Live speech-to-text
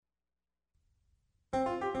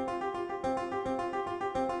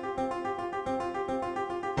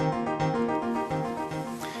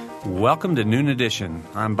Welcome to Noon Edition.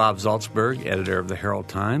 I'm Bob Zaltzberg, editor of the Herald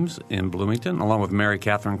Times in Bloomington, along with Mary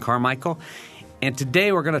Catherine Carmichael. And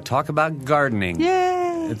today we're going to talk about gardening.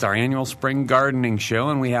 Yay! It's our annual spring gardening show,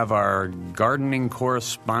 and we have our gardening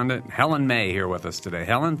correspondent, Helen May, here with us today.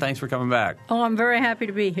 Helen, thanks for coming back. Oh, I'm very happy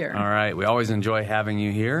to be here. All right. We always enjoy having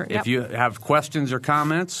you here. Yep. If you have questions or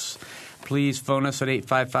comments, please phone us at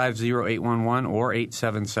 855-0811 or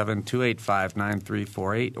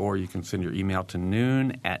 877-285-9348, or you can send your email to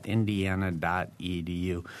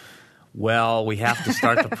noon@indiana.edu. Well, we have to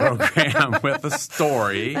start the program with a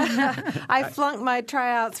story. I flunked my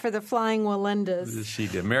tryouts for the Flying Walendas. She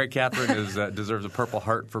did. Mary Catherine deserves a Purple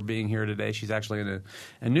Heart for being here today. She's actually in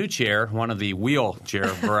a new chair, one of the wheelchair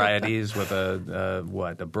varieties with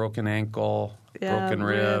a broken ankle, broken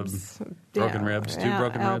ribs. Broken ribs, two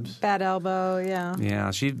broken ribs. Bad elbow, yeah.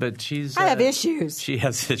 Yeah, she's. I have issues. She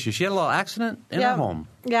has issues. She had a little accident in her home.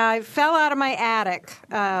 Yeah, I fell out of my attic.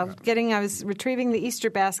 I was retrieving the Easter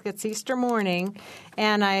baskets Easter morning,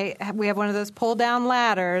 and we have one of those pull-down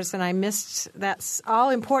ladders, and I missed that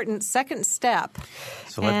all-important second step.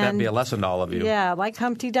 So let that be a lesson to all of you. Yeah, like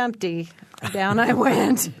Humpty Dumpty. Down I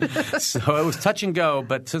went. So it was touch and go,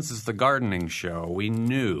 but since it's the gardening show, we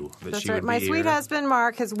knew that That's she right. would be My sweet here. husband,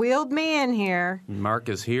 Mark, has wheeled me in here. Mark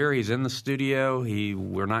is here. He's in the studio.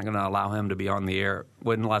 We're not going to allow him to be on the air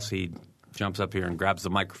unless he jumps up here and grabs the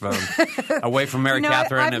microphone away from Mary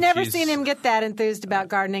Catherine. I've never seen him get that enthused about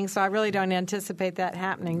gardening, so I really don't anticipate that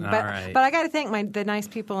happening. But I got to thank the nice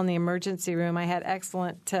people in the emergency room. I had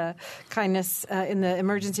excellent kindness in the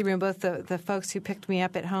emergency room, both the folks who picked me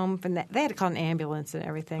up at home. And they had to call an ambulance and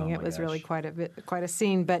everything. It was really quite a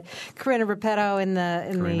scene. But Corinna Repetto in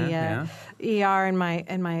the ER and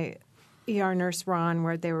my ER nurse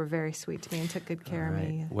Ron, they were very sweet to me and took good care of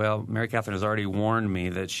me. Well, Mary Catherine has already warned me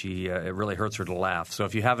that it really hurts her to laugh. So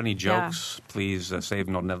if you have any jokes, please save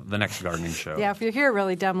them until the next gardening show. Yeah, if you hear a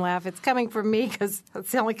really dumb laugh, it's coming from me because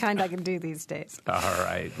that's the only kind I can do these days. All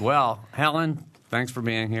right. Well, Helen, thanks for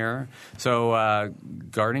being here. So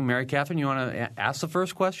gardening, Mary Catherine, you want to ask the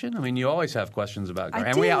first question? I mean, you always have questions about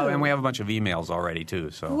gardening. And we have a bunch of emails already,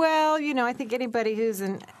 too. So. Well, I think anybody who's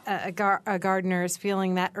a gardener is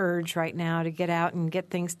feeling that urge right now to get out and get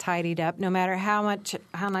things tidied up, no matter how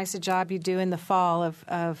nice a job you do in the fall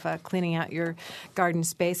of cleaning out your garden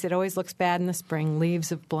space. It always looks bad in the spring. Leaves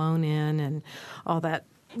have blown in and all that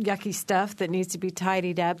yucky stuff that needs to be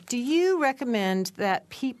tidied up. Do you recommend that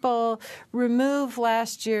people remove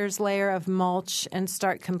last year's layer of mulch and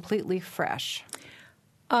start completely fresh?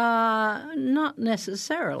 Not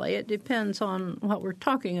necessarily. It depends on what we're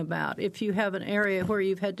talking about. If you have an area where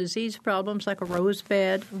you've had disease problems like a rose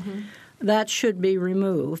bed, that should be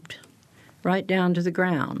removed right down to the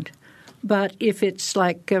ground. But if it's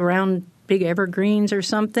like around big evergreens or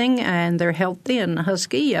something and they're healthy and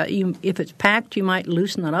husky, if it's packed, you might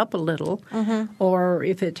loosen it up a little. Or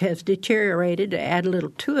if it has deteriorated, add a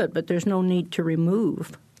little to it, but there's no need to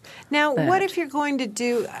remove. Now, what if you're going to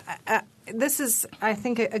do this is, I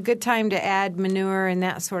think, a good time to add manure and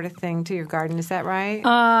that sort of thing to your garden. Is that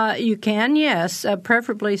right? You can, yes.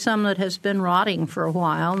 Preferably some that has been rotting for a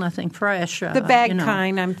while, nothing fresh. The bag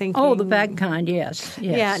kind, I'm thinking. Oh, the bag kind, yes.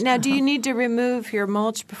 Yeah. Now, do you need to remove your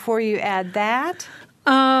mulch before you add that?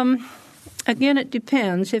 Again, it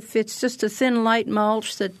depends. If it's just a thin, light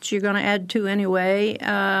mulch that you're going to add to anyway,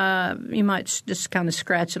 you might just kind of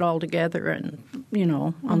scratch it all together and,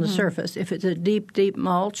 on the surface. If it's a deep, deep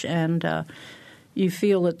mulch and you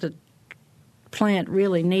feel that the plant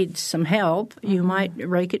really needs some help, you might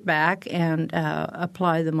rake it back and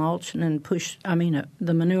apply the mulch and then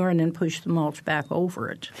the manure and then push the mulch back over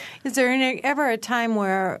it. Is there ever a time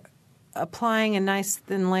where applying a nice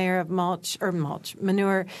thin layer of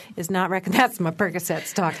manure is not recommended? That's my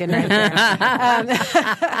Percocets talking right there.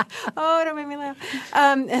 Don't make me laugh.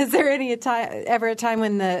 Is there ever a time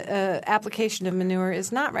when the application of manure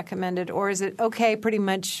is not recommended, or is it okay pretty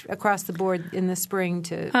much across the board in the spring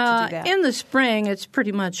to do that? In the spring, it's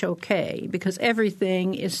pretty much okay because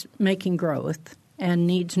everything is making growth and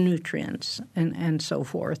needs nutrients and so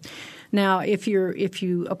forth. Now, if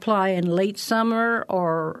you apply in late summer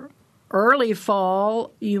or early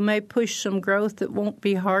fall, you may push some growth that won't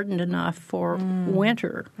be hardened enough for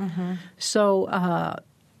winter. So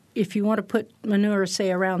if you want to put manure,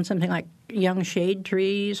 say, around something like young shade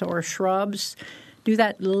trees or shrubs, do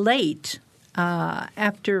that late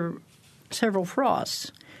after several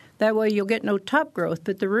frosts. That way you'll get no top growth,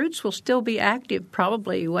 but the roots will still be active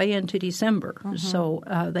probably way into December. So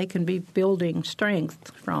they can be building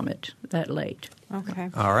strength from it that late. Okay.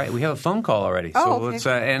 All right, we have a phone call already. Oh, so okay. let's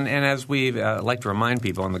and as we like to remind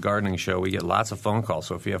people on the gardening show, we get lots of phone calls.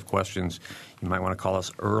 So if you have questions, you might want to call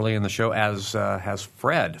us early in the show. As has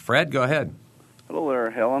Fred. Fred, go ahead. Hello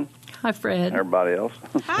there, Helen. Hi, Fred. And everybody else.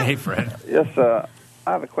 Hey, Fred. Yes, I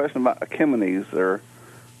have a question about achemones. They're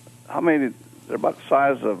about the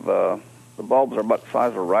size of the bulbs are about the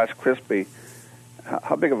size of a Rice Krispie.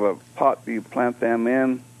 How big of a pot do you plant them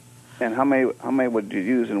in, and how many would you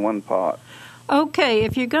use in one pot? Okay,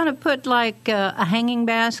 if you're going to put like a hanging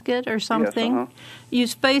basket or something, Yes, you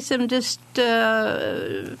space them just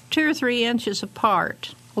 2 or 3 inches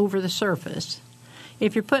apart over the surface.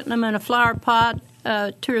 If you're putting them in a flower pot,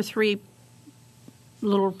 2 or 3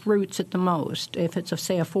 little roots at the most. If it's,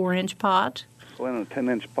 say, a 4-inch pot. So in a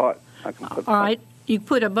 10-inch pot, I can put. All right, you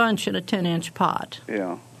put a bunch in a 10-inch pot.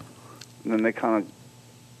 Yeah, and then they kind of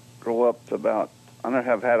grow up to about. I never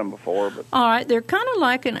have had them before, but All right, they're kind of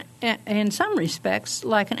like, in some respects,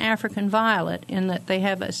 like an African violet in that they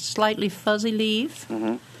have a slightly fuzzy leaf,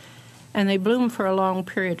 and they bloom for a long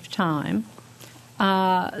period of time.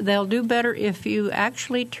 They'll do better if you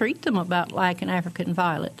actually treat them about like an African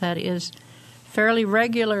violet. That is, fairly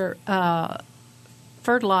regular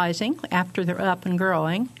fertilizing after they're up and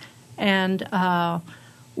growing, and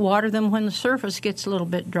water them when the surface gets a little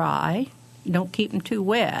bit dry. Don't keep them too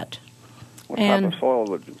wet. what type of soil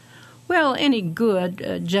would you? Well, any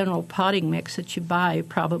good general potting mix that you buy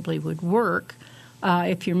probably would work.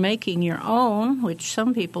 If you're making your own, which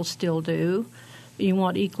some people still do, you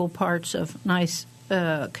want equal parts of nice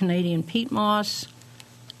Canadian peat moss,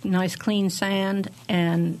 nice clean sand,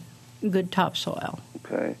 and good topsoil.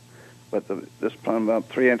 Okay, but this plant about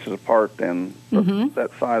 3 inches apart. Then that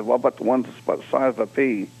size. What about the ones that's about the size of a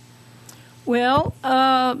pea? Well,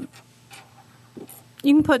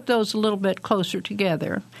 you can put those a little bit closer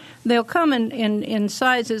together. They'll come in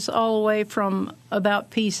sizes all the way from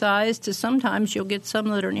about pea size to sometimes you'll get some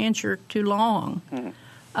that are an inch or two long.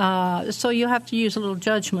 So you'll have to use a little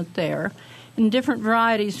judgment there. And different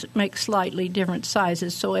varieties make slightly different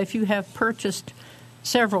sizes. So if you have purchased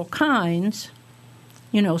several kinds,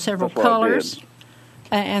 several That's what I colors, did.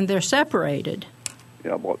 and they're separated.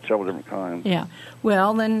 Yeah, I bought several different kinds. Yeah.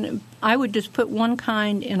 Well, then I would just put one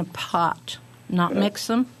kind in a pot, not mix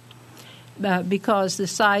them, because the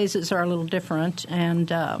sizes are a little different, and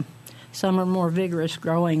some are more vigorous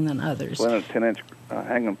growing than others. So in a 10-inch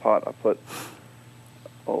hanging pot, I put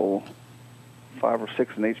 5 or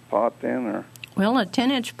 6 in each pot then, or? Well, a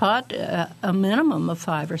 10-inch pot, a minimum of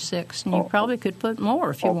 5 or 6, and you probably could put more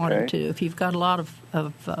if you wanted to, if you've got a lot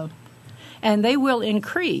of and they will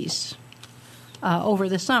increase over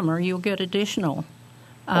the summer. You'll get additional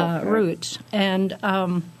roots. And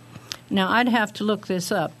now I'd have to look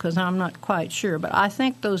this up because I'm not quite sure, but I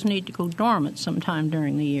think those need to go dormant sometime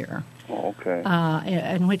during the year. Oh, okay.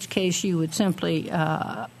 In which case you would simply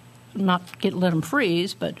not let them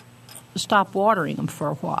freeze, but stop watering them for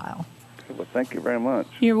a while. Well, thank you very much.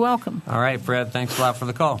 You're welcome. All right, Fred, thanks a lot for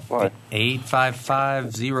the call. Bye.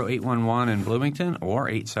 855-0811 in Bloomington or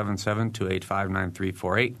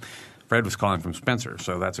 877-285-9348. Fred was calling from Spencer,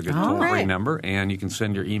 so that's a good toll-free right. number. And you can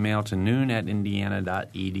send your email to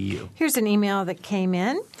noon@indiana.edu. Here's an email that came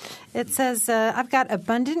in. It says, I've got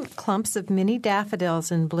abundant clumps of mini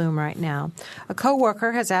daffodils in bloom right now. A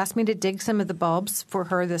coworker has asked me to dig some of the bulbs for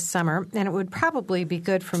her this summer, and it would probably be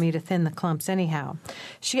good for me to thin the clumps anyhow.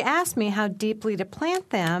 She asked me how deeply to plant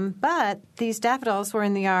them, but these daffodils were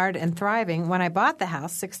in the yard and thriving when I bought the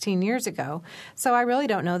house 16 years ago, so I really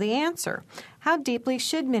don't know the answer. How deeply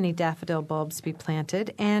should mini daffodil bulbs be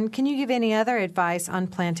planted, and can you give any other advice on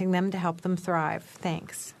planting them to help them thrive?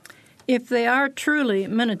 Thanks. If they are truly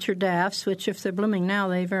miniature daffs, which if they're blooming now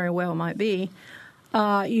they very well might be,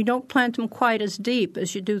 you don't plant them quite as deep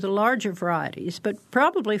as you do the larger varieties, but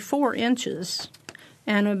probably 4 inches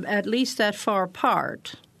and at least that far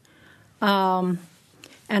apart. And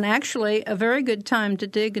actually, a very good time to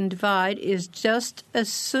dig and divide is just as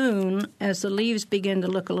soon as the leaves begin to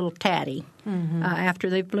look a little tatty after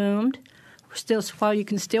they've bloomed, while you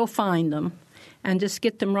can still find them, and just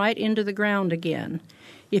get them right into the ground again.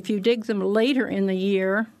 If you dig them later in the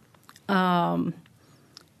year,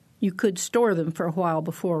 you could store them for a while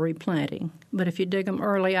before replanting. But if you dig them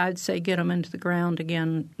early, I'd say get them into the ground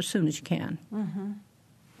again as soon as you can.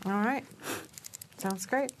 All right. Sounds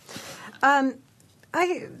great. A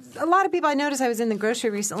lot of people, I noticed I was in the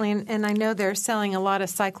grocery recently, and I know they're selling a lot of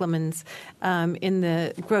cyclamens in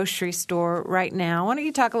the grocery store right now. Why don't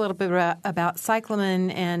you talk a little bit about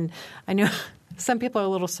cyclamen? And I know some people are a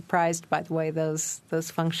little surprised by the way those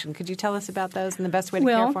function. Could you tell us about those and the best way to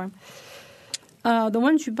care for them? The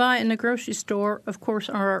ones you buy in the grocery store, of course,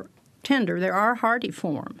 are tender. There are hardy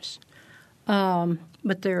forms,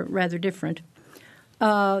 but they're rather different.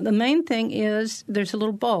 The main thing is there's a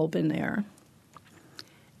little bulb in there,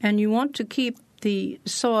 and you want to keep the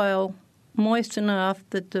soil moist enough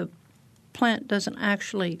that the plant doesn't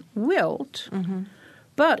actually wilt. Mm-hmm.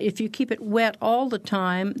 But if you keep it wet all the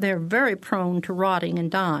time, they're very prone to rotting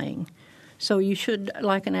and dying. So you should,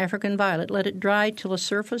 like an African violet, let it dry till the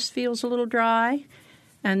surface feels a little dry,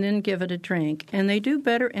 and then give it a drink. And they do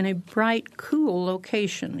better in a bright, cool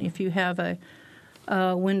location. If you have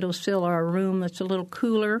a windowsill or a room that's a little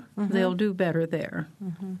cooler, they'll do better there.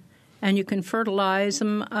 Mm-hmm. And you can fertilize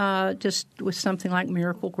them just with something like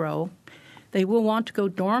Miracle-Gro. They will want to go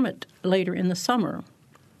dormant later in the summer.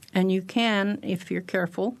 And you can, if you're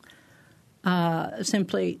careful,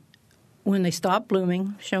 simply, when they stop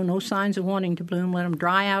blooming, show no signs of wanting to bloom, let them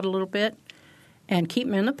dry out a little bit, and keep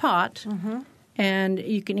them in the pot. Mm-hmm. And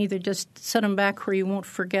you can either just set them back where you won't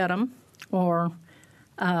forget them, or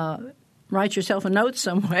write yourself a note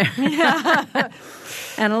somewhere.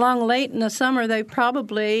 And along late in the summer, they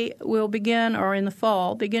probably will begin, or in the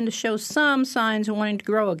fall, begin to show some signs of wanting to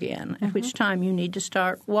grow again, at which time you need to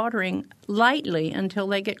start watering lightly until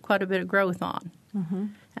they get quite a bit of growth on. Mm-hmm.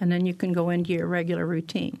 And then you can go into your regular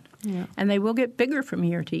routine. Yeah. And they will get bigger from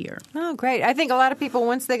year to year. Oh, great. I think a lot of people,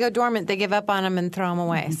 once they go dormant, they give up on them and throw them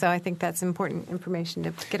away. Mm-hmm. So I think that's important information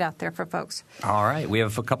to get out there for folks. All right. We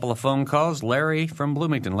have a couple of phone calls. Larry from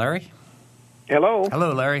Bloomington. Larry? Hello.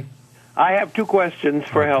 Hello, Larry. I have two questions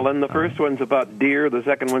for Helen. The first one's about deer. The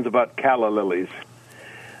second one's about calla lilies.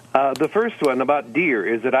 The first one about deer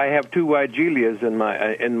is that I have two Weigelias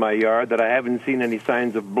in my yard that I haven't seen any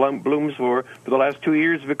signs of blooms for the last 2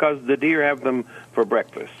 years because the deer have them for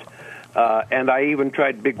breakfast. And I even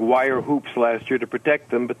tried big wire hoops last year to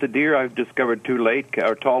protect them, but the deer I've discovered too late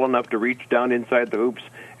are tall enough to reach down inside the hoops,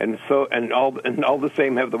 and all the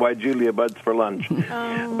same have the Weigelia buds for lunch.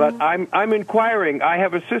 Oh. But I'm inquiring. I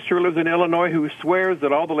have a sister who lives in Illinois who swears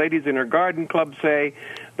that all the ladies in her garden club say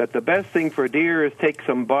that the best thing for deer is take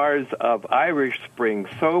some bars of Irish Spring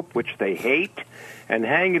soap, which they hate, and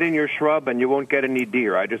hang it in your shrub, and you won't get any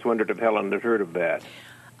deer. I just wondered if Helen had heard of that.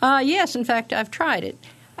 Yes, in fact, I've tried it.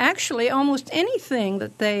 Actually, almost anything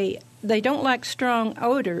that they don't like strong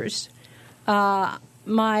odors.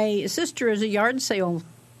 My sister is a yard sale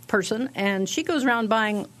person, and she goes around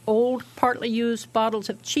buying old, partly used bottles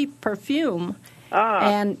of cheap perfume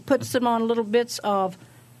and puts them on little bits of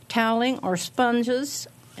toweling or sponges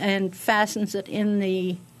and fastens it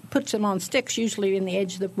puts them on sticks, usually in the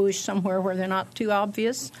edge of the bush somewhere where they're not too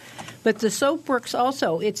obvious. But the soap works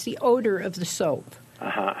also. It's the odor of the soap.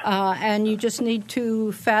 And you just need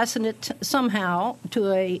to fasten it somehow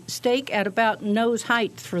to a stake at about nose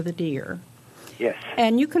height for the deer. Yes.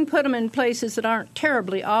 And you can put them in places that aren't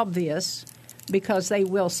terribly obvious because they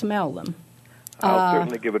will smell them. I'll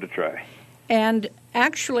certainly give it a try. And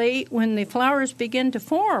actually, when the flowers begin to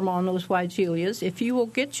form on those Weigelias, if you will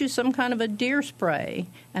get you some kind of a deer spray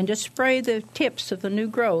and just spray the tips of the new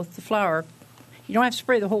growth, the flower, you don't have to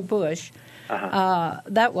spray the whole bush,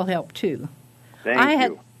 that will help too. I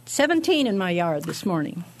had 17 in my yard this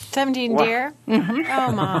morning. 17 deer? Mm-hmm.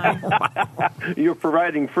 Oh, my. You're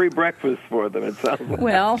providing free breakfast for them, it sounds like.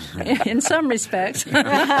 Well, in some respects.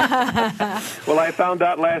 Well, I found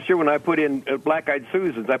out last year when I put in black-eyed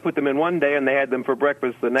Susans, I put them in one day and they had them for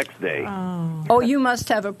breakfast the next day. Oh, you must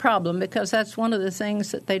have a problem because that's one of the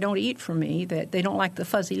things that they don't eat from me, that they don't like the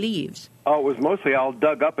fuzzy leaves. Oh, it was mostly all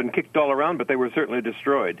dug up and kicked all around, but they were certainly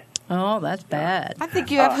destroyed. Oh, that's bad. I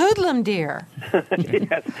think you have hoodlum deer.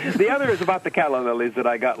 Yes. The other is about the calla lilies that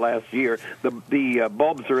I got last year. The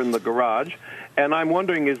bulbs are in the garage, and I'm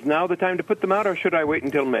wondering, is now the time to put them out, or should I wait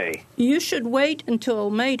until May? You should wait until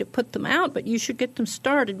May to put them out, but you should get them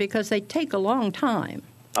started because they take a long time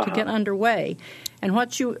to get underway. And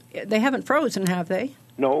they haven't frozen, have they?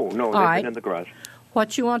 No, they've been in the garage.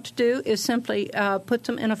 What you want to do is simply put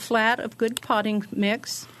them in a flat of good potting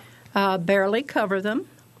mix, barely cover them,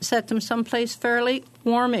 set them someplace fairly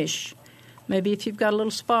warmish. Maybe if you've got a little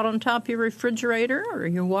spot on top of your refrigerator or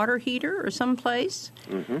your water heater or someplace.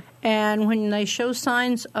 Mm-hmm. And when they show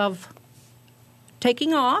signs of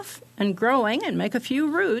taking off and growing and make a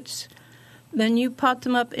few roots, then you pot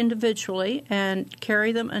them up individually and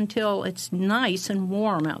carry them until it's nice and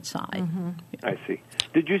warm outside. Mm-hmm. I see.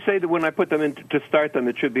 Did you say that when I put them in to start them,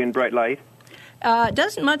 it should be in bright light? It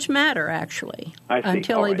doesn't much matter, actually,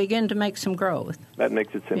 until they begin to make some growth. That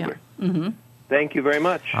makes it simpler. Yeah. Mm-hmm. Thank you very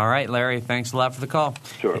much. All right, Larry. Thanks a lot for the call.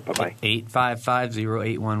 Sure. Bye-bye.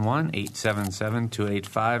 855-0811,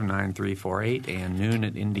 877-285-9348, and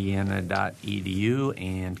noon@indiana.edu.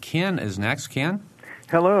 And Ken is next. Ken?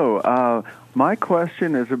 Hello. My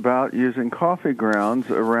question is about using coffee grounds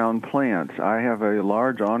around plants. I have a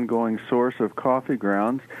large ongoing source of coffee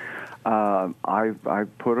grounds. I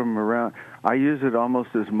put them around. I use it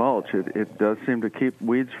almost as mulch. It does seem to keep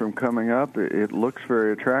weeds from coming up. It looks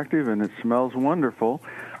very attractive, and it smells wonderful.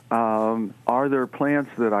 Are there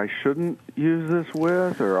plants that I shouldn't use this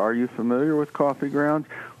with, or are you familiar with coffee grounds?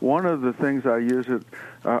 One of the things I use it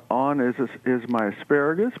on is my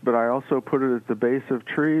asparagus, but I also put it at the base of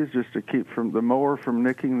trees just to keep the mower from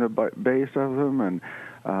nicking the base of them and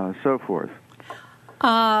so forth.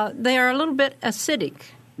 They are a little bit acidic.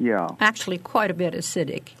 Yeah. Actually, quite a bit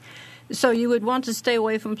acidic. So you would want to stay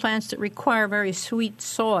away from plants that require very sweet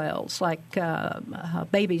soils, like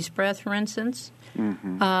baby's breath, for instance.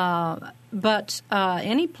 Mm-hmm. But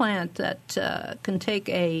any plant that can take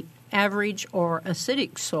a average or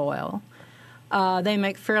acidic soil, they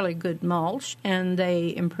make fairly good mulch, and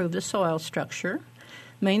they improve the soil structure.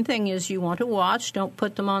 Main thing is you want to watch. Don't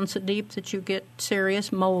put them on so deep that you get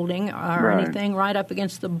serious molding or anything right up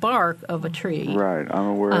against the bark of a tree. Right, I'm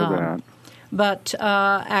aware of that. But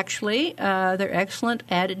actually, they're excellent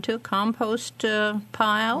added to a compost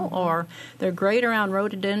pile, or they're great around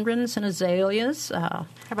rhododendrons and azaleas. How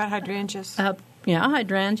about hydrangeas?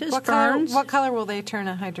 Hydrangeas, ferns. What color will they turn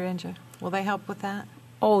a hydrangea? Will they help with that?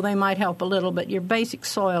 Oh, they might help a little, but your basic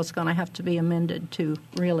soil is going to have to be amended to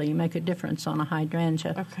really make a difference on a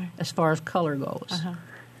hydrangea as far as color goes. Uh-huh.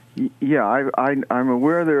 Yeah, I'm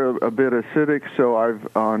aware they're a bit acidic, so I've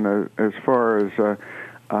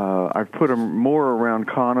put them more around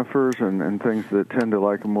conifers and things that tend to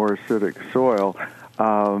like a more acidic soil.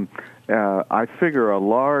 I figure a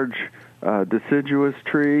large deciduous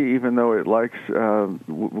tree, even though it likes,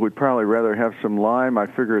 would probably rather have some lime. I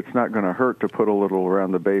figure it's not going to hurt to put a little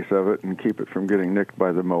around the base of it and keep it from getting nicked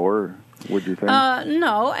by the mower. Would you think?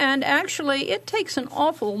 No, and actually it takes an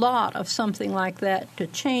awful lot of something like that to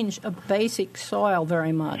change a basic soil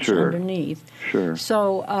very much underneath. Sure.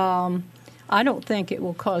 So I don't think it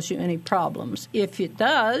will cause you any problems. If it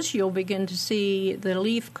does, you'll begin to see the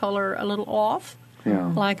leaf color a little off.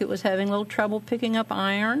 Yeah. Like it was having a little trouble picking up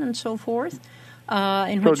iron and so forth.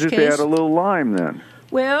 So just add a little lime then?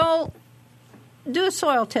 Well, do a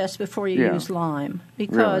soil test before you use lime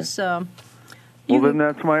because. Really? Well, then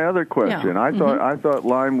that's my other question. Yeah. I thought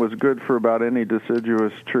lime was good for about any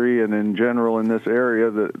deciduous tree, and in general in this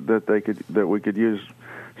area that we could use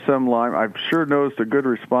some lime. I've sure noticed a good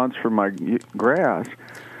response from my grass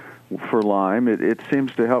for lime. It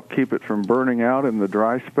seems to help keep it from burning out in the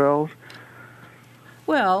dry spells.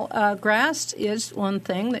 Well, grass is one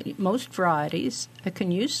thing that most varieties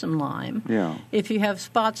can use some lime. Yeah. If you have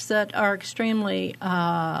spots that are extremely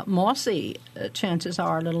mossy, chances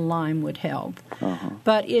are a little lime would help. Uh-huh.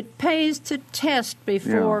 But it pays to test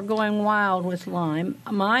before going wild with lime.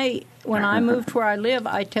 When I moved where I live,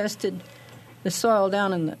 I tested the soil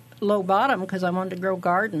down in the low bottom because I wanted to grow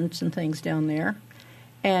gardens and things down there,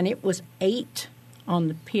 and it was 8 on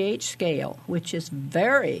the pH scale, which is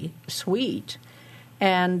very sweet.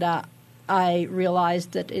 And I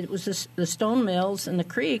realized that it was the stone mills and the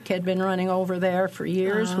creek had been running over there for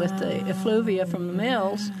years with the effluvia from the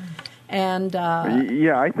mills. And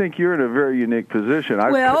I think you're in a very unique position.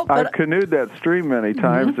 I've canoed that stream many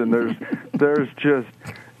times, and there's just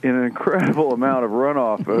an incredible amount of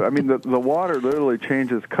runoff. I mean, the water literally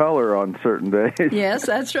changes color on certain days. Yes,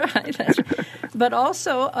 that's right. But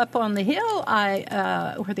also up on the hill,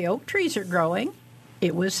 where the oak trees are growing,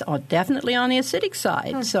 it was definitely on the acidic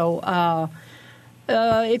side. So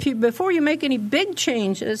before you make any big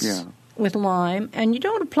changes with lime, and you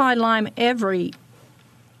don't apply lime every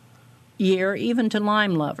year, even to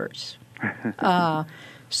lime lovers.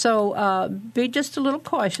 So be just a little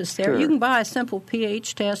cautious there. Sure. You can buy a simple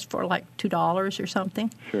pH test for like $2 or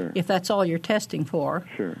something, if that's all you're testing for.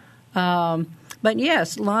 Sure. But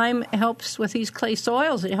yes, lime helps with these clay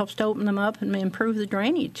soils. It helps to open them up and improve the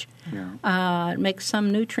drainage. Yeah. It makes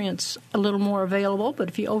some nutrients a little more available, but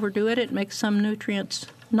if you overdo it, it makes some nutrients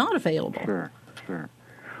not available. Sure.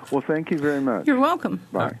 Well, thank you very much. You're welcome.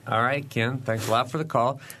 Bye. All right, Ken. Thanks a lot for the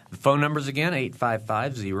call. The phone numbers again,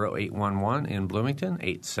 855-0811 in Bloomington,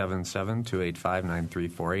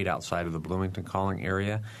 877-285-9348 outside of the Bloomington calling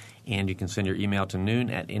area. And you can send your email to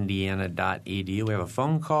noon@indiana.edu. We have a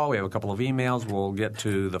phone call. We have a couple of emails. We'll get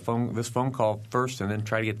to this phone call first and then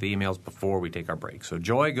try to get the emails before we take our break. So,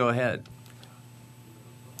 Joy, go ahead.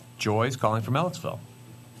 Joy's calling from Ellettsville.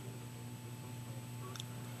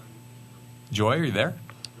 Joy, are you there?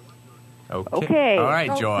 Okay. All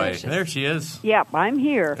right, Joy. There she is. Yep, I'm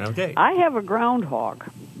here. Okay. I have a groundhog.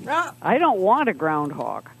 I don't want a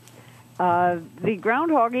groundhog. The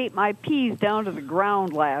groundhog ate my peas down to the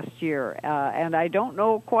ground last year, and I don't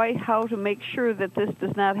know quite how to make sure that this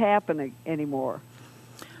does not happen anymore.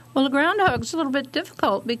 Well, the groundhog's a little bit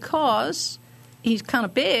difficult because he's kind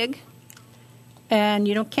of big, and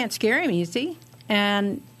you can't scare him easy,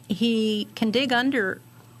 and he can dig under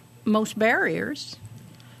most barriers,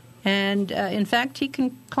 and in fact, he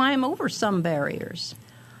can climb over some barriers.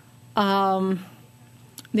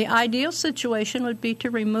 The ideal situation would be to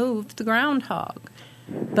remove the groundhog,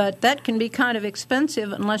 but that can be kind of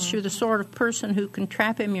expensive unless you're the sort of person who can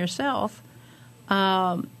trap him yourself.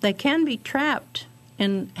 They can be trapped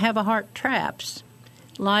in have-a-heart traps,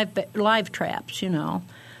 live traps,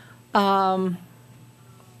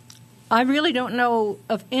 I really don't know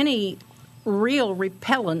of any real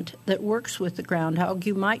repellent that works with the groundhog.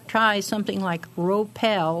 You might try something like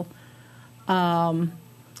Ropel,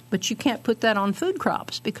 but you can't put that on food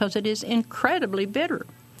crops because it is incredibly bitter.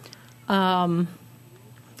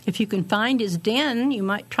 If you can find his den, you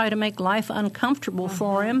might try to make life uncomfortable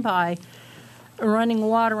for him by running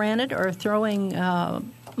water in it or throwing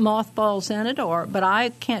mothballs in it, but I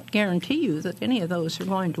can't guarantee you that any of those are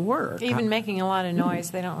going to work. Even making a lot of noise,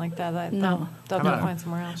 they don't like that. No. They'll go find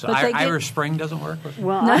somewhere else. So Irish Spring doesn't work?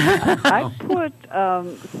 Well, I put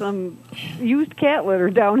some used cat litter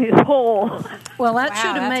down his hole. Well, that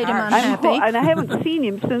should have made him unhappy. And I haven't seen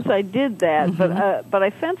him since I did that, but I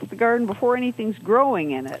fenced the garden before anything's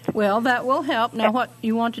growing in it. Well, that will help. Now, what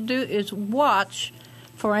you want to do is watch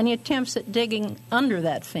for any attempts at digging under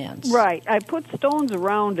that fence. Right. I put stones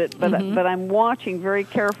around it, but I'm watching very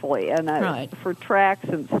carefully and for tracks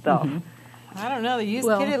and stuff. I don't know. The used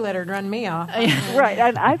kitty litter would run me off. Right.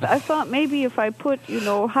 And I thought maybe if I put,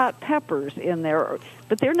 hot peppers in there,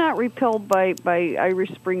 but they're not repelled by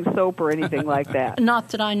Irish Spring soap or anything like that. Not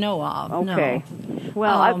that I know of. Okay. No.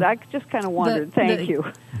 Well, I just kind of wondered. Thank you.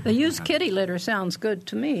 The used kitty litter sounds good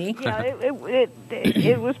to me. Yeah,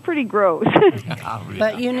 it was pretty gross.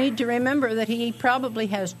 But you need to remember that he probably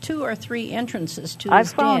has 2 or 3 entrances to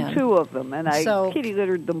his den. I found 2 of them, and I kitty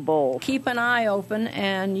littered them both. Keep an eye open,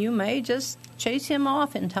 and you may just chase him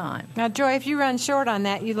off in time. Now, Joy, if you run short on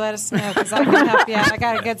that, you let us know, because I can help you out. I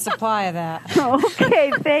got a good supply of that.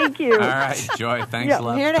 Okay, thank you. All right, Joy, thanks a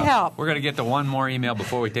lot. Here to help. We're going to get to one more email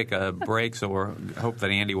before we take a break, so we hope that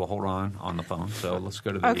Andy will hold on the phone. So let's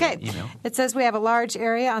go to the email. It says we have a large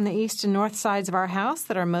area on the east and north sides of our house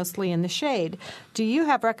that are mostly in the shade. Do you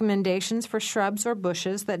have recommendations for shrubs or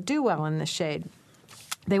bushes that do well in the shade?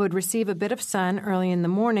 They would receive a bit of sun early in the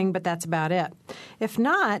morning, but that's about it. If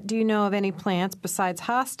not, do you know of any plants besides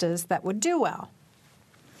hostas that would do well?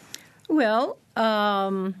 Well,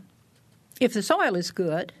 if the soil is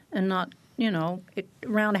good and not,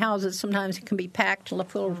 around houses sometimes it can be packed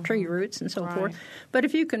full of tree roots and so forth. But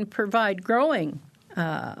if you can provide growing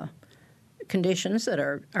conditions that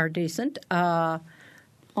are decent,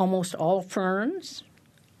 almost all ferns,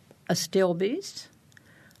 astilbes,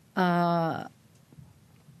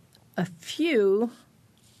 a few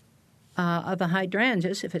of the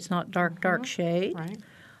hydrangeas, if it's not dark shade.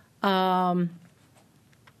 Right.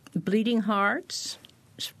 Bleeding hearts,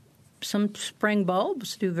 some spring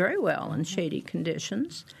bulbs do very well in shady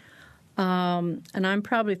conditions. And I'm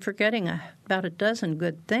probably forgetting about a dozen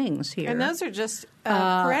good things here. And those are just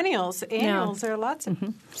perennials. Annuals, there are lots of,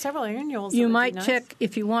 several annuals. You might check,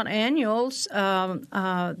 if you want annuals,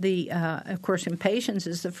 of course, impatiens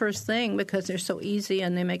is the first thing because they're so easy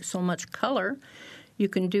and they make so much color. You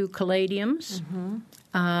can do caladiums.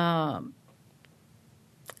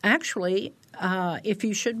 Actually, if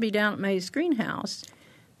you should be down at May's greenhouse,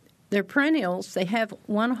 they're perennials. They have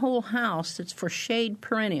one whole house that's for shade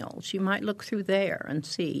perennials. You might look through there and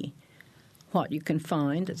see what you can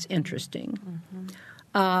find that's interesting.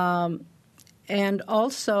 And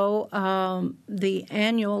also the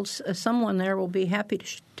annuals, someone there will be happy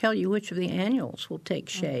to tell you which of the annuals will take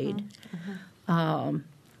shade.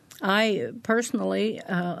 I personally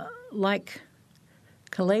like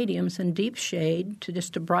caladiums in deep shade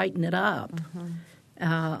to brighten it up.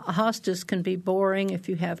 Hostas can be boring if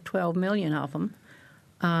you have 12 million of them.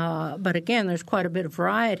 But again, there's quite a bit of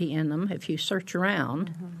variety in them if you search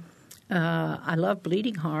around. I love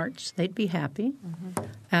bleeding hearts. They'd be happy.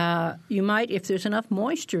 You might, if there's enough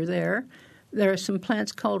moisture there are some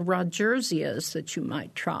plants called Rodgersias that you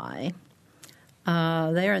might try.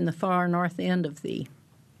 They're in the far north end of the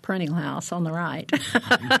perennial house on the right.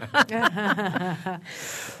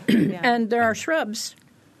 And there are shrubs.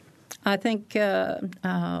 I think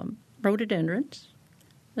rhododendrons,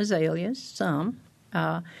 azaleas, some.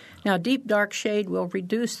 Now, deep dark shade will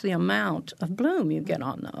reduce the amount of bloom you get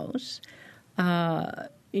on those.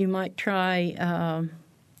 You might try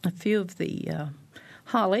a few of the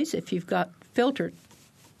hollies, if you've got filtered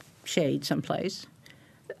shade someplace,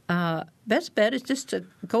 best bet is just to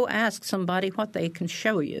go ask somebody what they can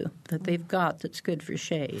show you that they've got that's good for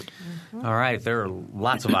shade. Mm-hmm. All right, there are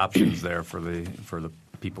lots of options there for the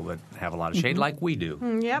people that have a lot of shade, like we do.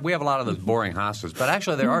 Yep. We have a lot of those boring hostas, but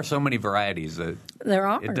actually there are so many varieties that there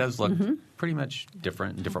are. It does look pretty much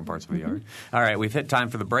different in different parts of the yard. All right, we've hit time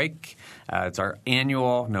for the break. It's our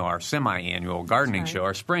semi-annual gardening show,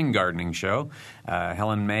 our spring gardening show.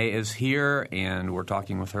 Helen May is here, and we're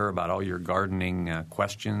talking with her about all your gardening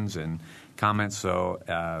questions and comments. So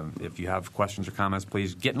if you have questions or comments,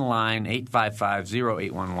 please get in line,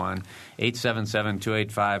 855-0811,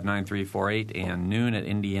 877-285-9348, and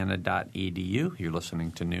noon@indiana.edu. You're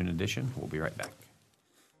listening to Noon Edition. We'll be right back.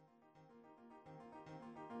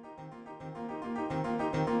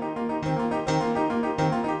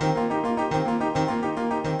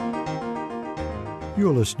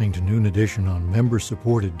 You're listening to Noon Edition on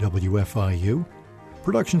member-supported WFIU.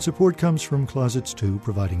 Production support comes from Closets 2,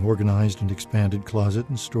 providing organized and expanded closet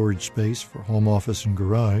and storage space for home office and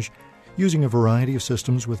garage, using a variety of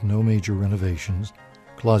systems with no major renovations.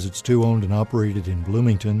 Closets 2 owned and operated in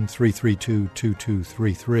Bloomington,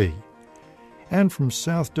 332-2233. And from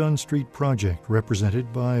South Dunn Street Project,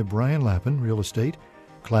 represented by Brian Lappin, Real Estate,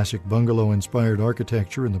 classic bungalow-inspired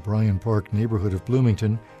architecture in the Bryan Park neighborhood of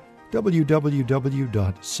Bloomington,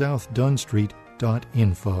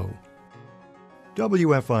 www.southdunstreet.info.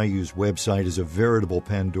 WFIU's website is a veritable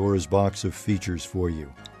Pandora's box of features for you.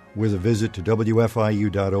 With a visit to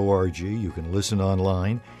WFIU.org, you can listen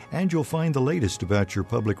online, and you'll find the latest about your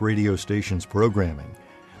public radio station's programming.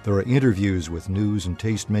 There are interviews with news and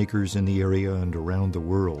tastemakers in the area and around the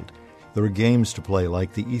world. There are games to play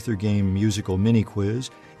like the Ether Game musical mini-quiz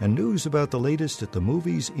and news about the latest at the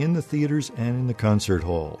movies, in the theaters, and in the concert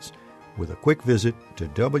halls. With a quick visit to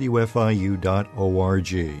WFIU.org.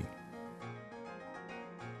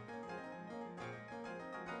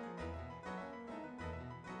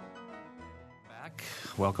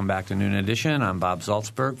 Welcome back to Noon Edition. I'm Bob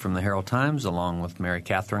Zaltzberg from the Herald Times, along with Mary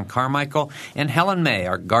Catherine Carmichael. And Helen May,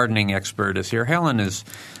 our gardening expert, is here. Helen is,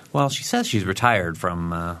 well, she says she's retired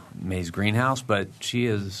from May's greenhouse, but she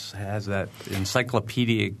has that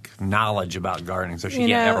encyclopedic knowledge about gardening, so she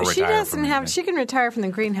can't ever retire she doesn't from have. She can retire from the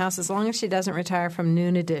greenhouse as long as she doesn't retire from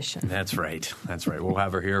Noon Edition. That's right. That's right. We'll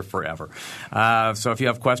have her here forever. So if you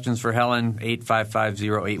have questions for Helen,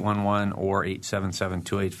 855-0811 or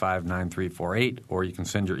 877-285-9348, or you can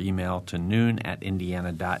send your email to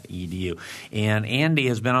noon@indiana.edu. And Andy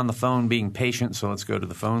has been on the phone being patient, so let's go to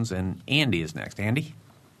the phones, and Andy is next. Andy?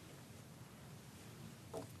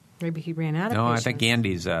 Maybe he ran out of No, patience. I think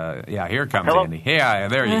Andy's here comes Hello? Andy. Yeah,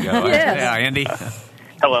 there you go. Yes. Yeah, Andy.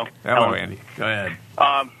 Hello. Hello, Andy. Go ahead.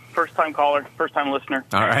 First-time caller, first-time listener.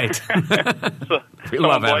 All right. We So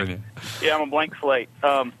love I'm having you. Yeah, I'm a blank slate.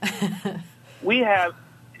 We have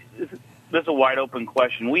 – this is a wide-open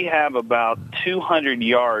question. We have about 200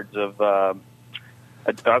 yards of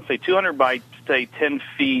I'd say 200 by, say, 10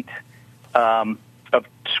 feet of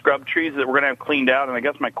scrub trees that we're going to have cleaned out. And I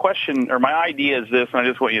guess my question or my idea is this, and I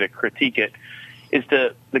just want you to critique it, is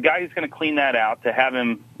the guy who's going to clean that out, to have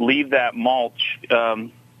him leave that mulch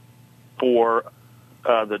for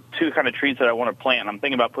the two kind of trees that I want to plant. I'm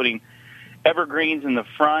thinking about putting evergreens in the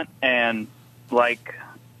front and like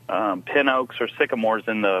pin oaks or sycamores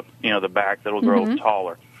in the back that'll grow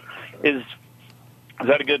taller. Is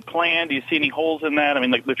that a good plan? Do you see any holes in that? I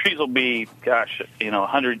mean, the trees will be,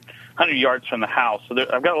 100 yards from the house. So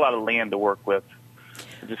I've got a lot of land to work with.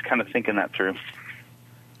 I'm just kind of thinking that through.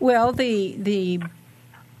 Well, the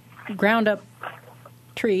ground up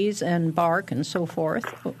trees and bark and so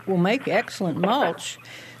forth will make excellent mulch.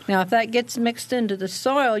 Now, if that gets mixed into the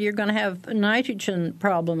soil, you're going to have nitrogen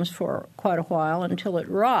problems for quite a while until it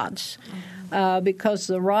rots, because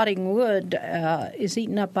the rotting wood is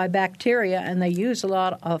eaten up by bacteria, and they use a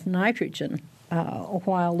lot of nitrogen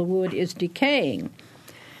while the wood is decaying.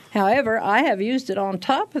 However, I have used it on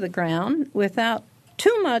top of the ground without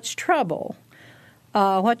too much trouble.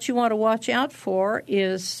 What you want to watch out for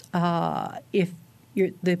is if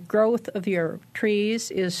the growth of your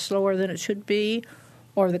trees is slower than it should be,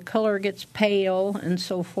 or the color gets pale and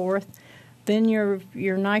so forth, then your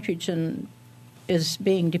nitrogen is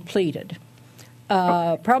being depleted.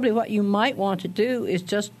 Probably what you might want to do is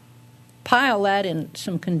just pile that in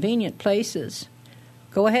some convenient places.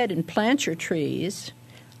 Go ahead and plant your trees.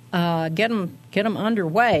 Get them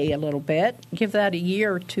underway a little bit. Give that a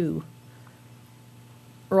year to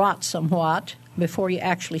rot somewhat before you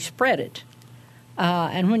actually spread it.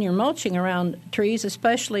 And when you're mulching around trees,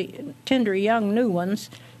 especially tender young new ones,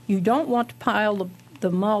 you don't want to pile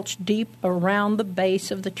the mulch deep around the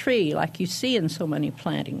base of the tree, like you see in so many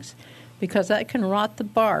plantings, because that can rot the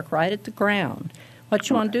bark right at the ground. What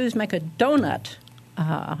you want to do is make a donut,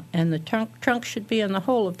 and the trunk should be in the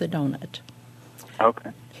hole of the donut.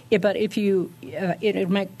 Okay. Yeah, but if you,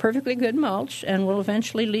 it'll make perfectly good mulch and will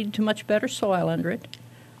eventually lead to much better soil under it.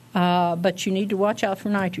 But you need to watch out for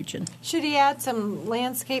nitrogen. Should he add some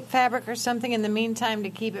landscape fabric or something in the meantime to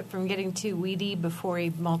keep it from getting too weedy before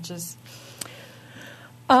he mulches?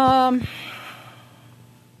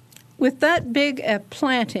 With that big a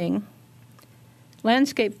planting,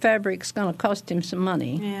 landscape fabric's going to cost him some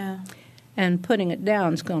money. Yeah. And putting it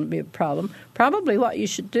down is going to be a problem. Probably what you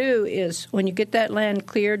should do is when you get that land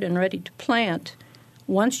cleared and ready to plant,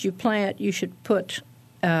 once you plant, you should put,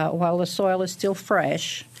 while the soil is still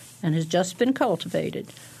fresh and has just been cultivated,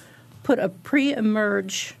 put a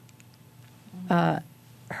pre-emerge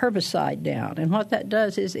herbicide down. And what that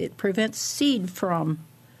does is it prevents seed from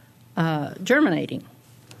germinating.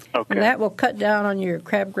 Okay. And that will cut down on your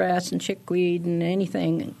crabgrass and chickweed and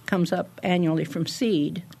anything that comes up annually from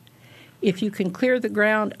seed. If you can clear the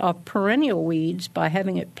ground of perennial weeds by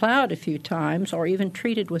having it plowed a few times or even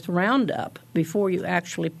treated with Roundup before you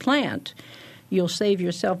actually plant, you'll save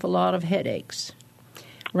yourself a lot of headaches.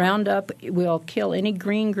 Roundup will kill any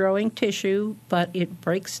green-growing tissue, but it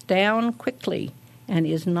breaks down quickly and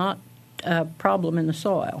is not a problem in the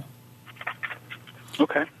soil.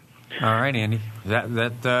 Okay. All right, Andy. Is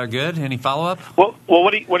that good? Any follow-up? Well,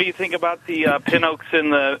 what do you think about the pin oaks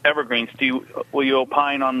and the evergreens? Will you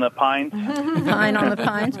opine on the pines? Pine on the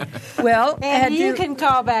pines. Well, and you can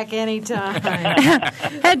call back anytime.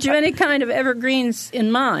 Had you any kind of evergreens in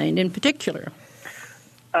mind, in particular?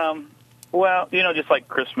 Well, just like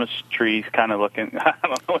Christmas trees, kind of looking. I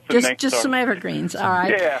don't know what the next just some evergreens. All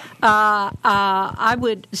right. Yeah. I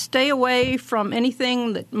would stay away from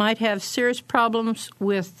anything that might have serious problems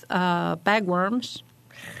with bagworms.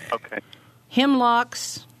 Okay.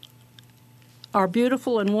 Hemlocks are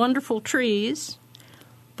beautiful and wonderful trees,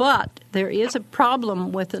 but there is a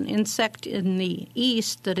problem with an insect in the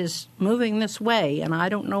east that is moving this way, and I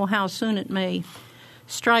don't know how soon it may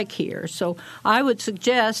strike here. So I would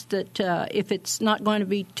suggest that if it's not going to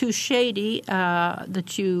be too shady,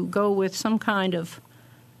 that you go with some kind of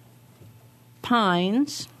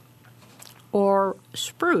pines or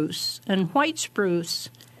spruce. And white spruce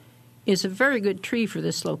is a very good tree for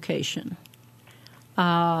this location.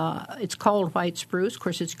 It's called white spruce. Of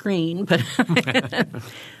course, it's green, but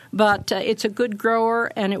but it's a good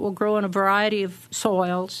grower, and it will grow in a variety of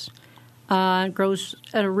soils. It grows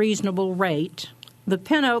at a reasonable rate. The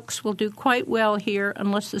pin oaks will do quite well here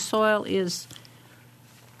unless the soil is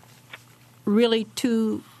really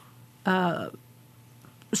too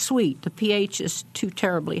sweet. The pH is too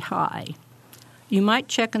terribly high. You might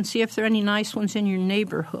check and see if there are any nice ones in your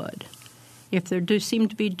neighborhood. If they do seem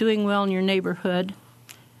to be doing well in your neighborhood,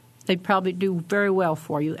 they'd probably do very well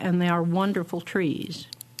for you, and they are wonderful trees.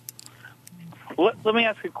 Let me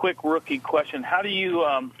ask a quick rookie question. How do you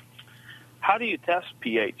test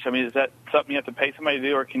pH? I mean, is that something you have to pay somebody to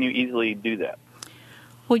do, or can you easily do that?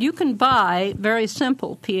 Well, you can buy very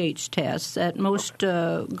simple pH tests at most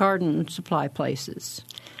garden supply places.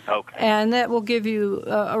 Okay. And that will give you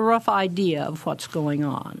a rough idea of what's going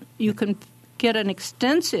on. You can get an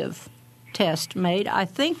extensive test made. I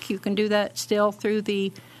think you can do that still through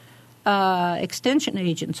the extension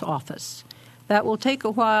agent's office. That will take a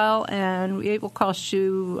while, and it will cost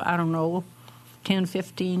you, I don't know, $10,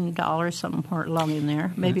 $15, somewhere along in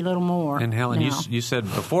there, maybe a little more. And Helen, now. you said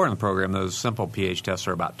before in the program those simple pH tests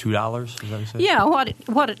are about $2. Is that what you said? Yeah,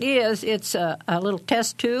 what it is, it's a little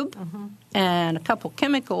test tube and a couple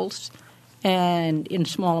chemicals, and in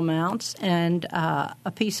small amounts, and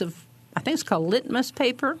a piece of, I think it's called litmus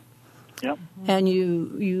paper. Yep. And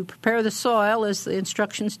you prepare the soil as the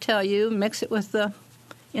instructions tell you, mix it with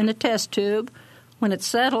in the test tube. When it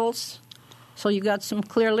settles, so you got some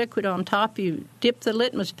clear liquid on top, you dip the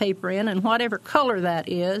litmus paper in, and whatever color that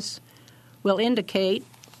is will indicate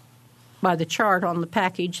by the chart on the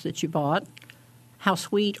package that you bought how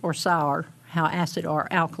sweet or sour, how acid or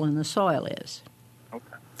alkaline the soil is.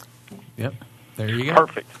 Okay. Yep. There you go.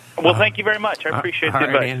 Perfect. Well, thank you very much. I appreciate the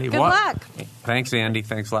advice. Right, Andy. Good luck. Thanks, Andy.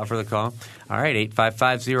 Thanks a lot for the call. All right,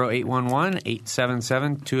 855-0811,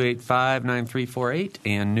 877-285-9348,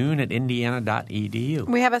 and noon@indiana.edu.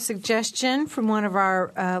 We have a suggestion from one of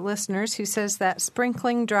our listeners who says that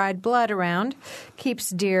sprinkling dried blood around keeps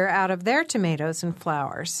deer out of their tomatoes and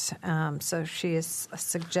flowers. So she is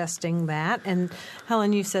suggesting that. And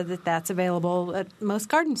Helen, you said that that's available at most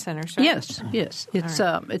garden centers, right? Yes.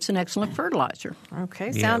 It's an excellent fertilizer.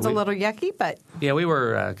 Okay, sounds a little yucky, but Yeah, we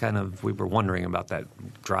were wondering wondering about that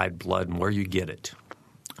dried blood and where you get it.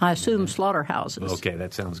 I assume slaughterhouses. Okay,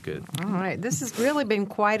 that sounds good. All right. This has really been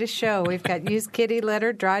quite a show. We've got used kitty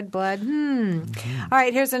litter, dried blood. All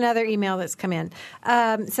right. Here's another email that's come in.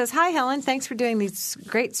 It says, "Hi, Helen. Thanks for doing these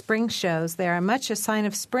great spring shows. They are much a sign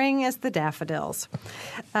of spring as the daffodils.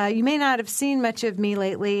 You may not have seen much of me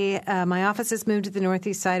lately. My office has moved to the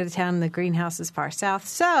northeast side of town and the greenhouse is far south.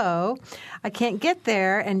 So I can't get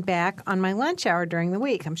there and back on my lunch hour during the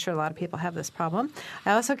week. I'm sure a lot of people have this problem.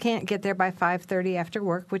 I also can't get there by 5:30 after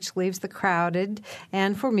work, which leaves the crowded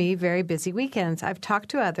and, for me, very busy weekends. I've talked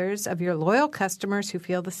to others of your loyal customers who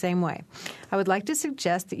feel the same way. I would like to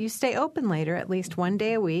suggest that you stay open later, at least one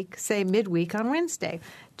day a week, say midweek on Wednesday.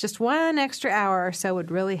 Just 1 extra hour or so would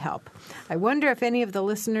really help. I wonder if any of the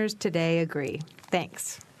listeners today agree.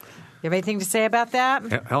 Thanks." You have anything to say about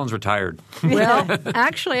that? Helen's retired. Well,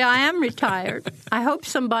 actually, I am retired. I hope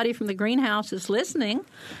somebody from the greenhouse is listening.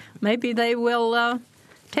 Maybe they will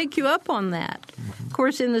take you up on that. Of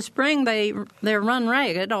course, in the spring, they're run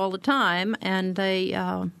ragged all the time, and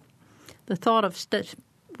the thought of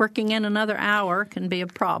working in another hour can be a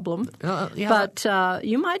problem. Yeah. But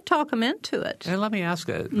you might talk them into it. And let me ask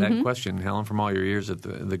that question, Helen, from all your years at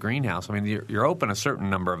the greenhouse. I mean, you're open a certain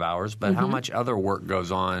number of hours, but how much other work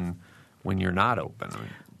goes on when you're not open?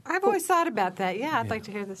 I've always thought about that. Yeah, I'd like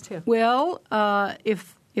to hear this too. Well,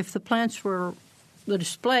 if the plants were the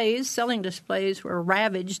displays, selling displays were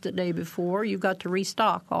ravaged the day before, you've got to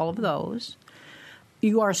restock all of those.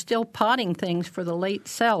 You are still potting things for the late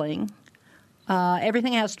selling.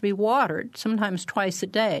 Everything has to be watered, sometimes twice a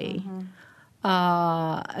day.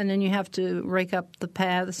 And then you have to rake up the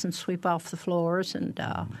paths and sweep off the floors and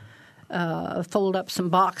fold up some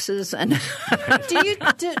boxes. And do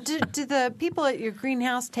the people at your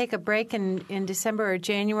greenhouse take a break in December or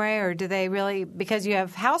January, or do they really, because you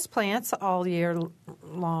have house plants all year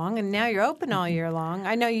long and now you're open all year long?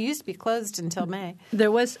 I know you used to be closed until May.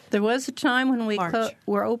 There was a time when we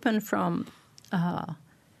were open from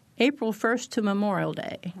April 1st to Memorial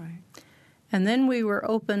Day. Right. And then we were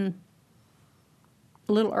open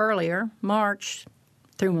a little earlier, March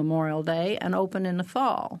through Memorial Day, and open in the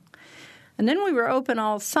fall. And then we were open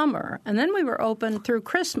all summer, and then we were open through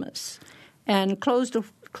Christmas and closed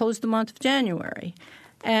the month of January.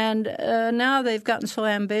 And now they've gotten so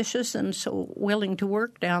ambitious and so willing to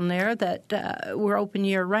work down there that we're open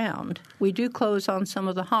year-round. We do close on some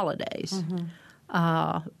of the holidays,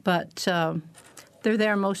 but they're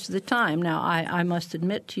there most of the time. Now, I must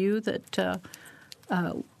admit to you that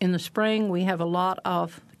in the spring we have a lot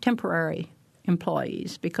of temporary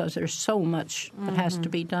employees because there's so much that has to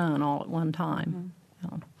be done all at one time.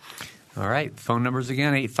 All right. Phone numbers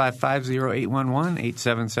again, 855-0811,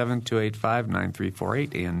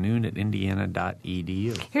 877-285-9348, and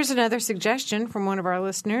noon@indiana.edu. Here's another suggestion from one of our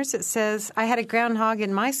listeners. It says, "I had a groundhog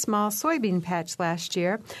in my small soybean patch last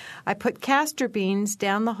year. I put castor beans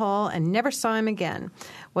down the hole and never saw him again.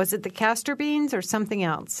 Was it the castor beans or something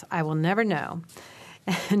else? I will never know."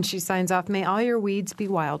 And she signs off, "May all your weeds be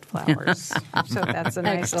wildflowers." So that's a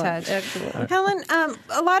nice touch. Excellent. Helen,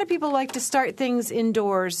 a lot of people like to start things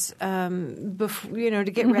indoors,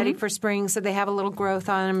 to get ready for spring, so they have a little growth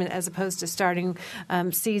on them, as opposed to starting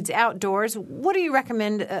seeds outdoors. What do you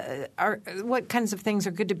recommend? What kinds of things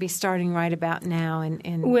are good to be starting right about now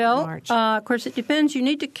in March? Of course, it depends. You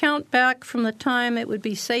need to count back from the time it would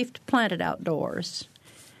be safe to plant it outdoors,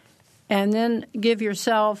 and then give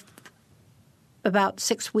yourself about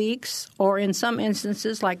 6 weeks, or in some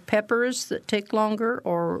instances like peppers that take longer,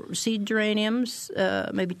 or seed geraniums,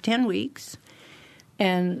 maybe 10 weeks,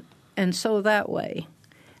 and sow that way.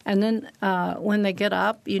 And then when they get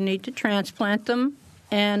up, you need to transplant them,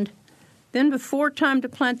 and then before time to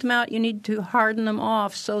plant them out, you need to harden them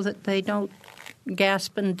off so that they don't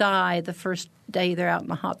gasp and die the first day they're out in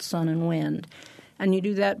the hot sun and wind. And you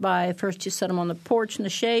do that by first you set them on the porch in the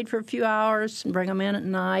shade for a few hours and bring them in at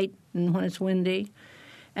night and when it's windy.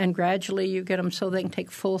 And gradually you get them so they can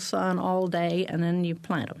take full sun all day, and then you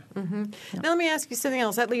plant them. Yeah. Now let me ask you something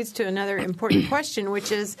else. That leads to another important question,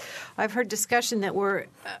 which is I've heard discussion that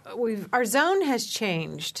our zone has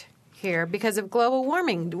changed here because of global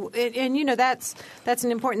warming. And that's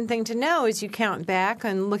an important thing to know as you count back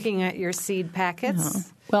and looking at your seed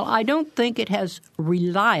packets. Well, I don't think it has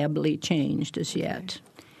reliably changed as yet.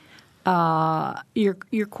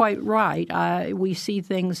 You're quite right. We see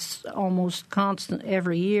things almost constant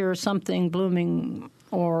every year, something blooming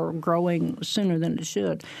or growing sooner than it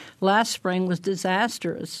should. Last spring was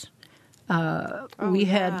disastrous. We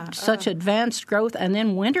had such advanced growth, and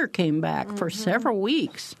then winter came back for several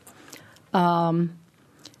weeks.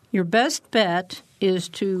 Your best bet is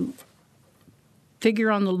to figure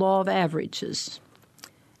on the law of averages.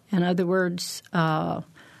 In other words,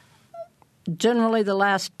 generally the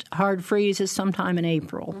last hard freeze is sometime in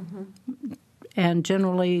April. Mm-hmm. And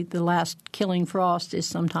generally the last killing frost is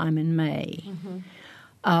sometime in May.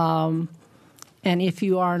 Mm-hmm. And if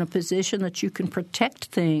you are in a position that you can protect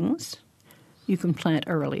things, you can plant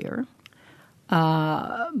earlier.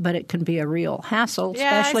 But it can be a real hassle,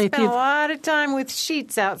 especially if you've spent a lot of time with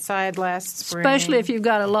sheets outside last spring. Especially if you've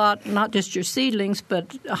got a lot, not just your seedlings, but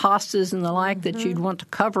hostas and the like that you'd want to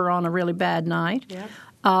cover on a really bad night. Yep.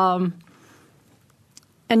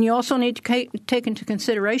 And you also need to take into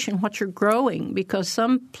consideration what you're growing, because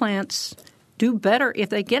some plants do better if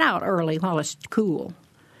they get out early while it's cool.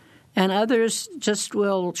 And others just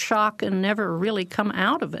will shock and never really come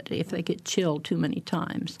out of it if they get chilled too many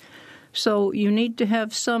times. So you need to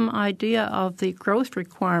have some idea of the growth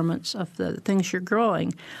requirements of the things you're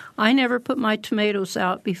growing. I never put my tomatoes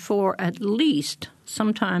out before at least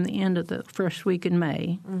sometime the end of the first week in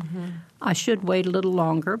May. Mm-hmm. I should wait a little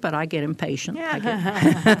longer, but I get impatient. Yeah.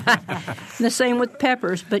 The same with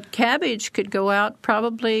peppers. But cabbage could go out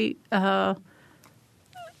probably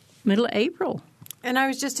middle of April. And I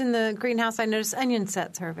was just in the greenhouse. I noticed onion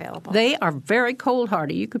sets are available. They are very cold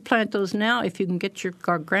hardy. You could plant those now if you can get your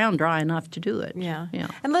ground dry enough to do it. Yeah.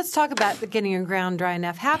 And let's talk about getting your ground dry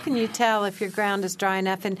enough. How can you tell if your ground is dry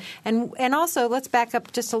enough? And also, let's back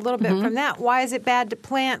up just a little bit from that. Why is it bad to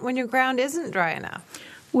plant when your ground isn't dry enough?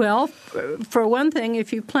 Well, for one thing,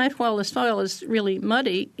 if you plant while the soil is really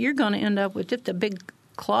muddy, you're going to end up with just a big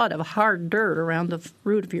clod of hard dirt around the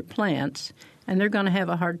root of your plants, and they're going to have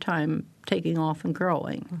a hard time taking off and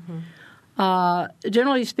growing. Mm-hmm.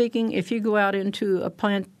 Generally speaking, if you go out into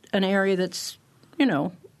an area that's,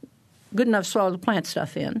 good enough soil to plant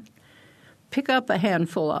stuff in, pick up a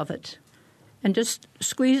handful of it and just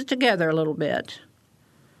squeeze it together a little bit.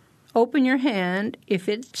 Open your hand. If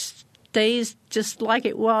it stays just like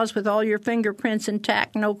it was with all your fingerprints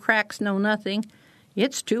intact, no cracks, no nothing,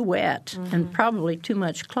 it's too wet and probably too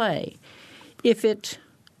much clay. If it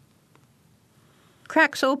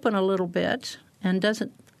cracks open a little bit and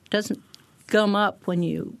doesn't gum up when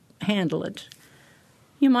you handle it,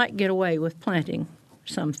 you might get away with planting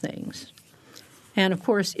some things. And, of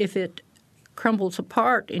course, if it crumbles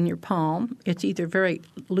apart in your palm, it's either very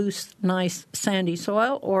loose, nice, sandy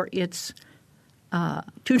soil, or it's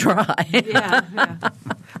too dry. Yeah.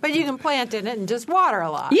 But you can plant in it and just water a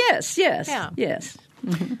lot. Yes.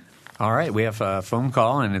 Mm-hmm. All right, we have a phone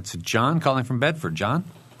call, and it's John calling from Bedford. John?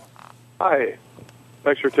 Hi.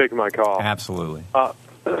 Thanks for taking my call. Absolutely. I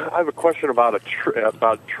have a question about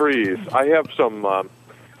about trees. I have some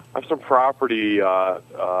property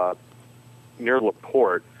near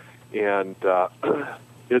LaPorte, and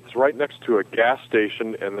it's right next to a gas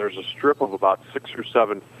station, and there's a strip of about 6 or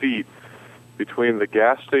 7 feet between the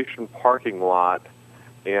gas station parking lot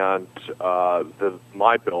and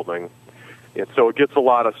my building. And so it gets a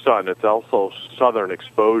lot of sun. It's also southern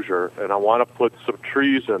exposure, and I want to put some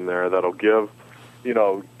trees in there that'll give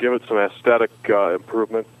it some aesthetic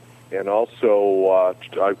improvement. And also,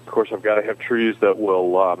 of course, I've got to have trees that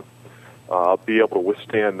will be able to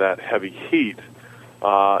withstand that heavy heat,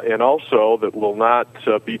 and also that will not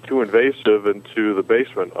be too invasive into the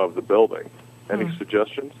basement of the building. Any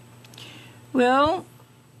suggestions? Well,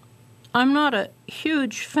 I'm not a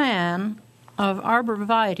huge fan of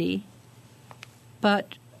arborvitae,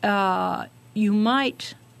 but you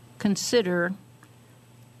might consider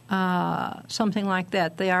something like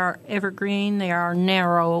that. They are evergreen. They are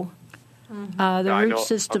narrow. The root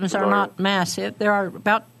systems are not massive. There are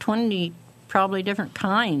about 20 probably different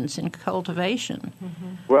kinds in cultivation.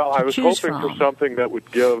 Well, I was hoping for something that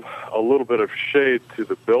would give a little bit of shade to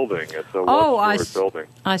the building. It's a one-story building.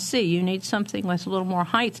 I see. You need something with a little more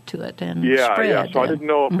height to it and spread. Yeah. So I didn't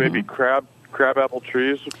know if maybe crabapple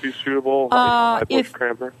trees would be suitable.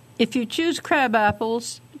 If you choose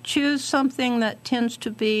crabapples, choose something that tends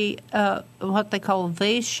to be what they call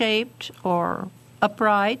vase-shaped or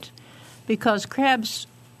upright, because crabs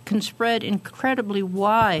can spread incredibly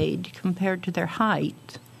wide compared to their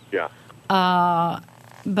height. Yeah.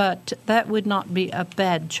 But that would not be a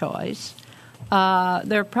bad choice.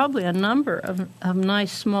 There are probably a number of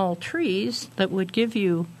nice small trees that would give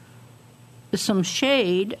you some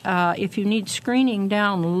shade. If you need screening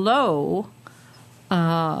down low,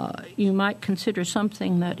 you might consider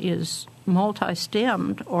something that is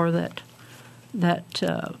multi-stemmed or that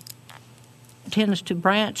tends to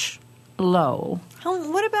branch low.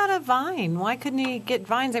 What about a vine? Why couldn't you get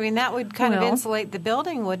vines? I mean, that would kind of insulate the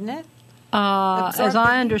building, wouldn't it? As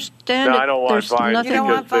I understand I don't want vines nothing.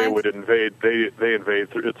 because they would invade. They invade.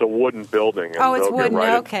 It's a wooden building. And it's wooden.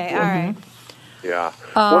 Right okay, all right. Yeah.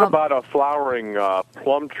 What about a flowering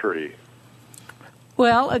plum tree?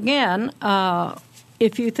 Well, again,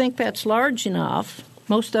 if you think that's large enough,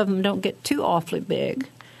 most of them don't get too awfully big.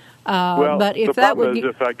 But if the that problem would is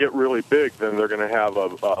if I get really big, then they're going to have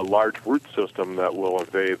a large root system that will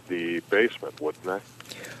invade the basement, wouldn't they?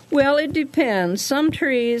 Well, it depends. Some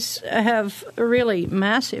trees have really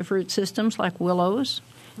massive root systems, like willows,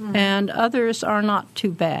 and others are not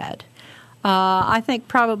too bad. I think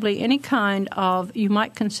probably any kind of, you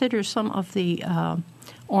might consider some of the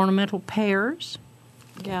ornamental pears.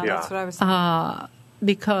 Yeah, that's what I was thinking.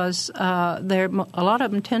 Because a lot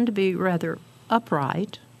of them tend to be rather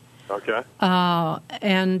upright. Okay.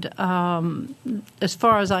 And as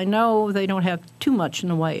far as I know, they don't have too much in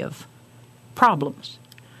the way of problems.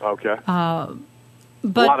 Okay.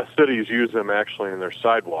 But a lot of cities use them actually in their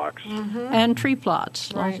sidewalks. And tree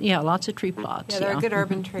plots. Right. Yeah, lots of tree plots. Yeah, they're a good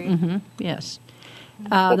urban tree. Yes.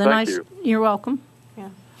 Well, thank you. You're welcome. Yeah.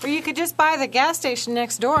 Or you could just buy the gas station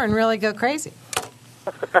next door and really go crazy.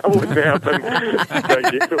 That wouldn't happen.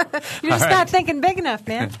 Thank you. You're just not thinking big enough,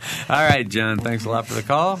 man. All right, John, thanks a lot for the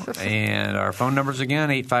call. And our phone numbers again,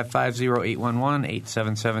 855-0811,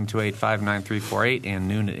 877-285-9348, and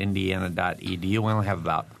noon@indiana.edu. We only have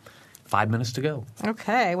about 5 minutes to go.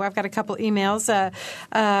 Okay. Well, I've got a couple emails.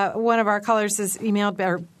 One of our callers has emailed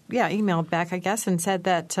back, I guess, and said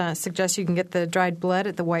that suggests you can get the dried blood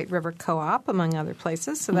at the White River Co-op, among other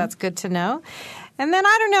places. So that's good to know. And then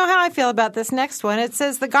I don't know how I feel about this next one. It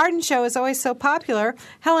says the garden show is always so popular.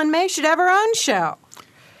 Helen May should have her own show.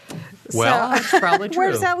 Well, that's probably true.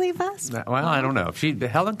 Where does that leave us? Well, I don't know.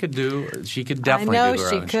 Helen could she could definitely do her own show.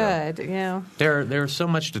 I know she could, yeah. There's so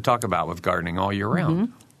much to talk about with gardening all year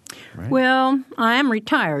round. Right? Well, I am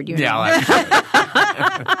retired, you know. Yeah,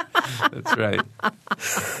 that's right.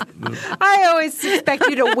 I always expect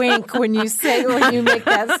you to wink when you make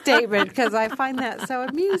that statement because I find that so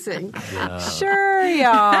amusing. Yeah. Sure you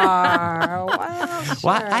are. Well, sure.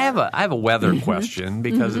 Well, I have a weather question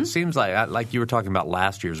because it seems like you were talking about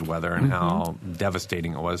last year's weather and how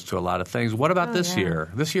devastating it was to a lot of things. What about this year?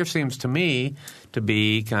 This year seems to me to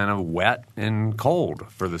be kind of wet and cold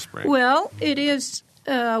for the spring. Well, it is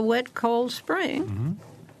a wet, cold spring.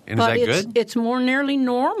 And is that good? It's more nearly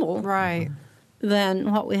normal right.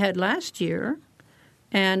 than what we had last year.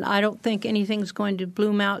 And I don't think anything's going to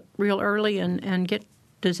bloom out real early and get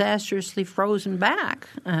disastrously frozen back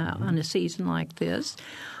on a season like this.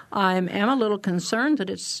 I am a little concerned that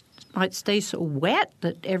it might stay so wet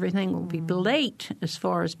that everything will be late as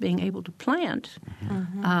far as being able to plant.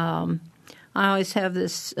 I always have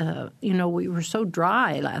this, we were so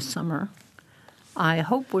dry last summer. I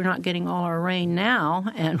hope we're not getting all our rain now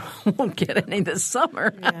and won't get any this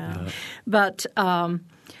summer. Yeah. But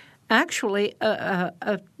actually,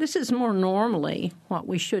 this is more normally what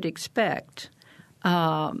we should expect.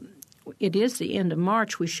 It is the end of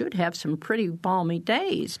March. We should have some pretty balmy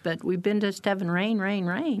days, but we've been just having rain,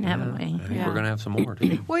 haven't we? I think we're going to have some more,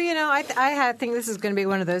 too. Well, I think this is going to be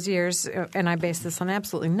one of those years, and I base this on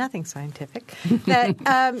absolutely nothing scientific,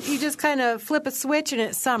 that you just kind of flip a switch and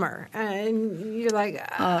it's summer. And you're like...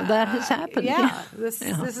 that has happened. Yeah. This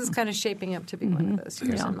is kind of shaping up to be one of those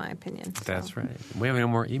years, in my opinion. So. That's right. We have any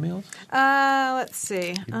more emails? Let's see.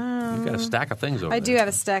 You've got a stack of things over there. I do have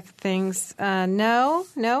a stack of things. No,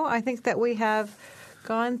 I think that we have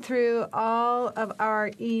gone through all of our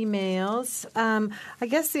emails. I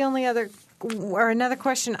guess the only other or another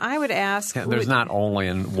question I would ask. Yeah, there's not only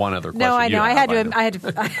one other question. No, I know. I had to.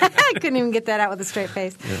 I couldn't even get that out with a straight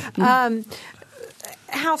face. Yeah.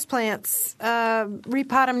 Houseplants,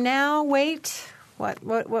 repot them now. Wait.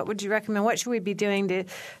 What would you recommend? What should we be doing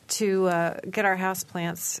to get our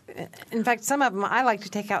houseplants? In fact, some of them I like to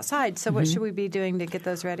take outside. So what should we be doing to get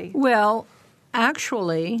those ready? Well,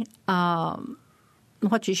 actually,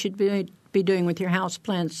 what you should be doing with your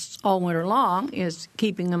houseplants all winter long is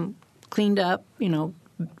keeping them cleaned up,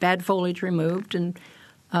 bad foliage removed and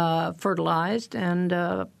fertilized, and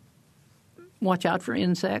watch out for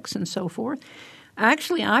insects and so forth.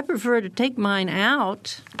 Actually, I prefer to take mine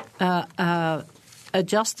out,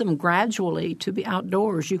 adjust them gradually to be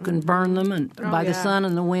outdoors. You can burn them by the sun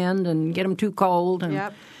and the wind and get them too cold.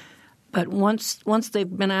 And, But once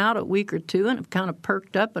they've been out a week or two and have kind of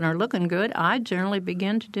perked up and are looking good, I generally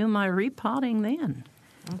begin to do my repotting then.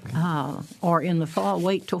 Okay. Or in the fall,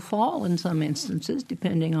 wait till fall in some instances,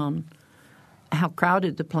 depending on how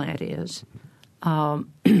crowded the plant is.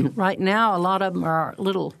 Right now, a lot of them are a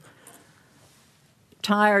little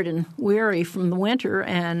tired and weary from the winter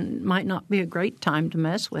and might not be a great time to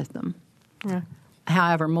mess with them. Yeah.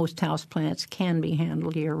 However, most houseplants can be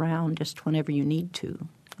handled year-round just whenever you need to.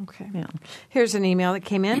 Okay. Yeah. Here's an email that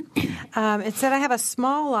came in. It said, I have a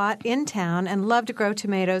small lot in town and love to grow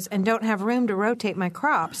tomatoes and don't have room to rotate my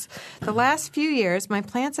crops. The last few years, my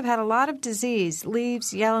plants have had a lot of disease,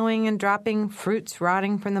 leaves yellowing and dropping, fruits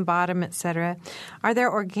rotting from the bottom, etc. Are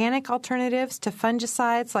there organic alternatives to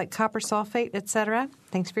fungicides like copper sulfate, etc.?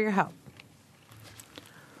 Thanks for your help.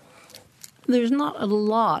 There's not a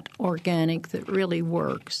lot organic that really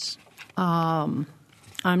works. I'm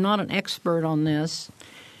not an expert on this.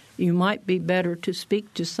 You might be better to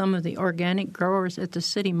speak to some of the organic growers at the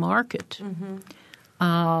city market.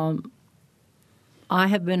 I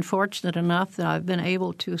have been fortunate enough that I've been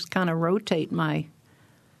able to kind of rotate my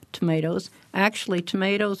tomatoes. Actually,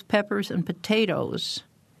 tomatoes, peppers, and potatoes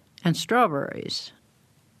and strawberries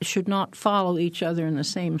should not follow each other in the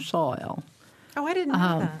same soil. Oh, I didn't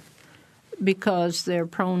know that. Because they're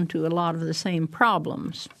prone to a lot of the same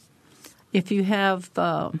problems. If you have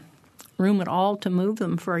room at all to move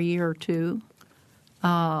them for a year or two,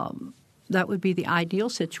 that would be the ideal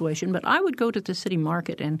situation. But I would go to the city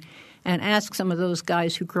market and ask some of those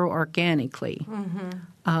guys who grow organically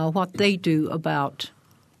what they do about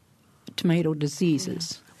tomato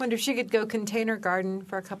diseases. Wonder if she could go container garden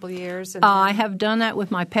for a couple of years. And I have done that with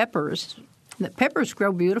my peppers. The peppers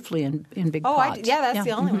grow beautifully in big pots. That's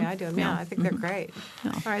the only way I do them. Yeah, I think they're great.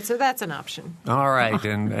 Yeah. All right, so that's an option. All right,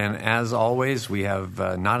 and as always, we have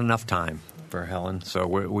not enough time for Helen, so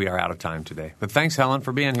we are out of time today. But thanks, Helen,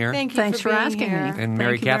 for being here. Thanks for asking me. And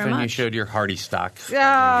Mary Catherine, you showed your hearty stock here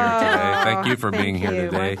today. Thank you for being here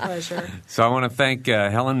today. My pleasure. So I want to thank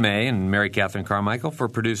Helen May and Mary Catherine Carmichael, for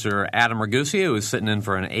producer Adam Ragusa, who is sitting in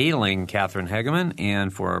for an ailing Catherine Hegeman,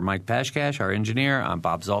 and for Mike Pashkash, our engineer. I'm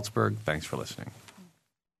Bob Zaltzberg. Thanks for listening.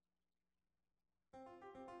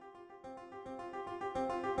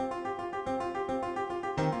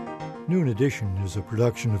 Noon Edition is a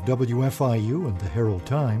production of WFIU and the Herald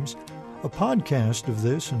Times. A podcast of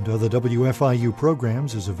this and other WFIU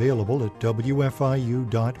programs is available at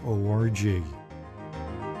WFIU.org.